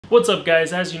What's up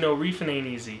guys, as you know, reefing ain't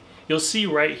easy. You'll see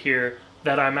right here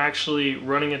that I'm actually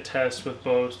running a test with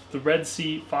both the Red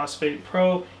Sea Phosphate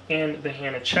Pro and the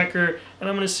Hanna Checker, and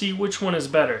I'm going to see which one is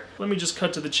better. Let me just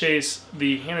cut to the chase.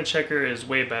 The Hanna Checker is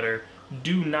way better.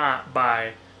 Do not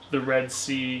buy the Red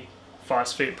Sea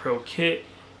Phosphate Pro kit,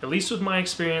 at least with my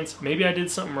experience. Maybe I did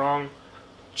something wrong.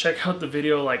 Check out the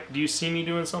video. Like, do you see me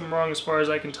doing something wrong? As far as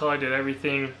I can tell, I did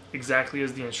everything exactly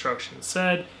as the instructions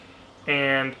said,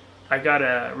 and I got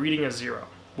a reading of 0,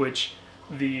 which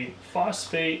the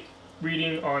phosphate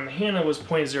reading on Hanna was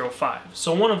 0.05.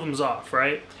 So one of them's off,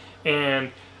 right?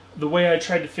 And the way I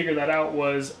tried to figure that out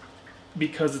was,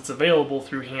 because it's available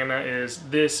through Hanna, is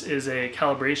this is a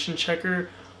calibration checker,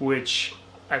 which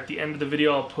at the end of the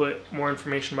video I'll put more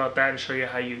information about that and show you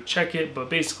how you check it. But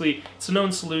basically it's a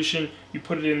known solution. You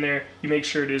put it in there, you make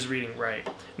sure it is reading right.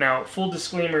 Now, full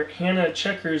disclaimer, Hanna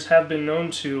checkers have been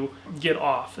known to get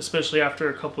off, especially after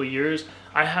a couple of years.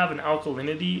 I have an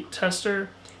alkalinity tester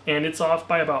and it's off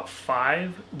by about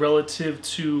 5 relative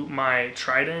to my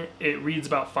Trident. It reads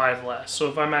about 5 less. So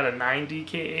if I'm at a 9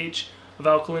 DKH of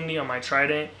alkalinity on my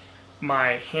Trident,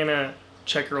 my Hanna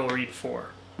checker will read 4,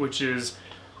 which is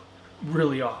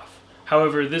really off.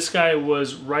 However, this guy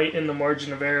was right in the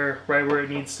margin of error, right where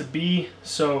it needs to be.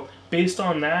 So based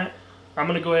on that, I'm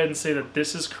gonna go ahead and say that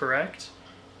this is correct,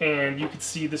 and you can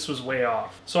see this was way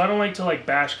off. So I don't like to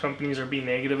bash companies or be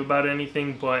negative about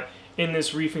anything, but in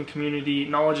this reefing community,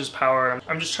 knowledge is power.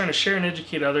 I'm just trying to share and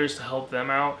educate others to help them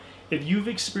out. If you've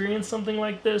experienced something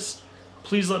like this,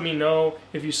 please let me know.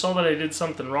 If you saw that I did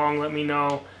something wrong, let me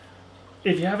know.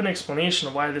 If you have an explanation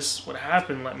of why this would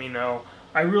happen, let me know.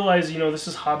 I realize, this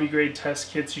is hobby grade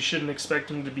test kits. You shouldn't expect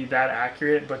them to be that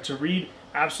accurate, but to read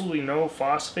absolutely no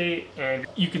phosphate, and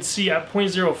you can see at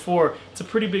 0.04, it's a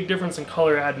pretty big difference in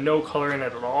color. It had no color in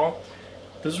it at all.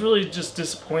 This is really just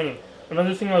disappointing.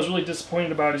 Another thing I was really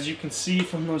disappointed about is you can see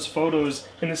from those photos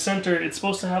in the center, it's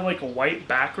supposed to have like a white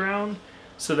background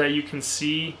so that you can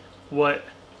see what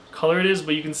color it is,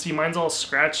 but you can see mine's all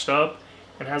scratched up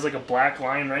and has like a black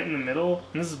line right in the middle.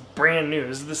 And this is brand new.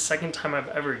 This is the second time I've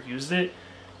ever used it,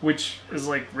 which is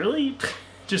really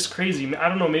just crazy. I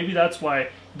don't know, maybe that's why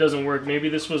it doesn't work. Maybe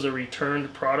this was a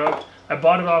returned product. I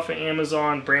bought it off of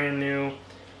Amazon, brand new,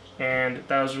 and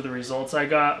those were the results I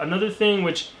got. Another thing,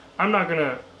 which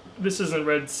this isn't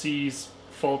Red Sea's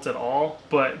fault at all,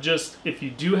 but just if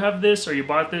you do have this or you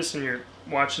bought this and you're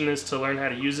watching this to learn how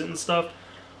to use it and stuff,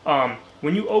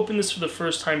 when you open this for the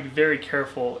first time, be very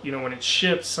careful. When it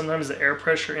ships, sometimes the air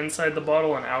pressure inside the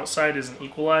bottle and outside isn't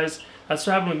equalized. That's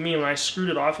what happened with me. When I screwed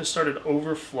it off, it started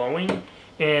overflowing,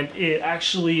 and it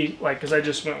actually, because I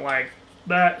just went like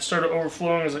that, started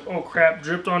overflowing. I was like, oh crap,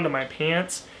 dripped onto my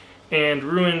pants and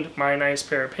ruined my nice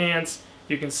pair of pants.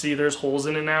 You can see there's holes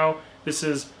in it now. This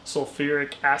is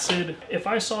sulfuric acid. If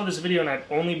I saw this video and I'd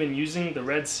only been using the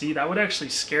Red Sea, that would actually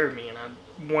scare me, and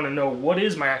I'd want to know what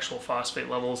is my actual phosphate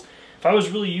levels. If I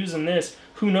was really using this,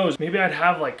 who knows? Maybe I'd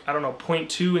have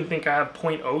 0.2 and think I have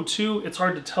 0.02. It's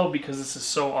hard to tell because this is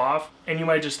so off. And you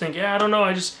might just think, yeah, I don't know,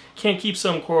 I just can't keep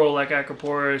some coral like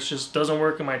Acropora. It just doesn't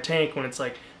work in my tank. When it's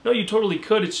like, no, you totally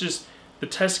could. It's just the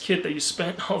test kit that you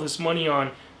spent all this money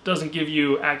on doesn't give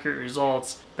you accurate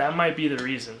results. That might be the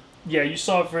reason. Yeah, you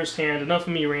saw it firsthand. Enough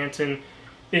of me ranting.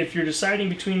 If you're deciding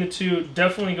between the two,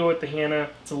 definitely go with the Hanna.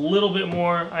 It's a little bit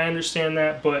more, I understand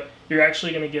that, but you're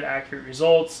actually going to get accurate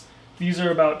results. These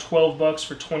are about 12 bucks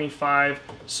for 25,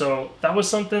 so that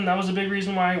was a big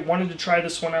reason why I wanted to try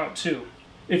this one out too.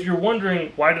 If you're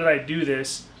wondering why did I do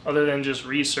this other than just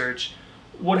research,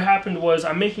 what happened was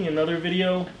I'm making another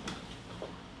video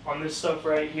on this stuff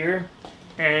right here,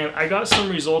 and I got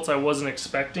some results I wasn't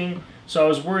expecting, so I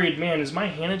was worried, man, is my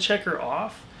Hanna checker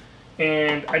off?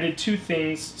 And I did 2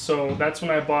 things, so that's when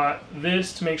I bought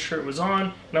this to make sure it was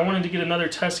on, and I wanted to get another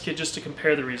test kit just to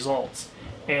compare the results.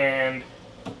 And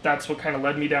that's what kind of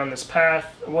led me down this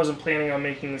path. I wasn't planning on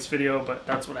making this video, but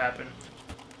that's what happened.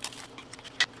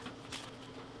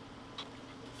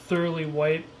 Thoroughly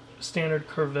white standard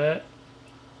curvette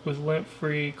with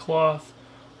lint-free cloth,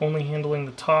 only handling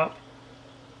the top.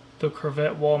 The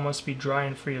curvette wall must be dry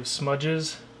and free of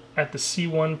smudges. At the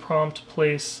C1 prompt,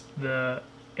 place the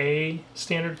A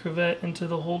standard curvette into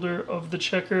the holder of the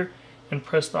checker and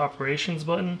press the operations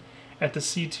button. At the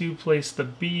C2, place the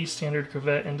B standard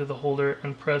curvette into the holder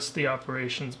and press the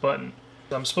operations button.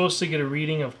 I'm supposed to get a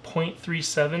reading of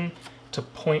 0.37 to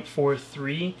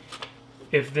 0.43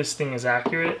 if this thing is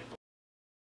accurate.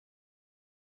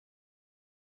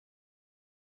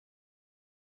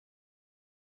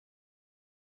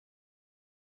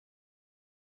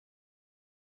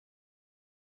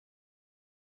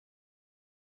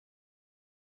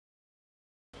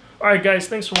 Alright guys,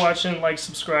 thanks for watching. Like,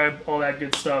 subscribe, all that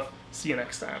good stuff. See you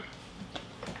next time.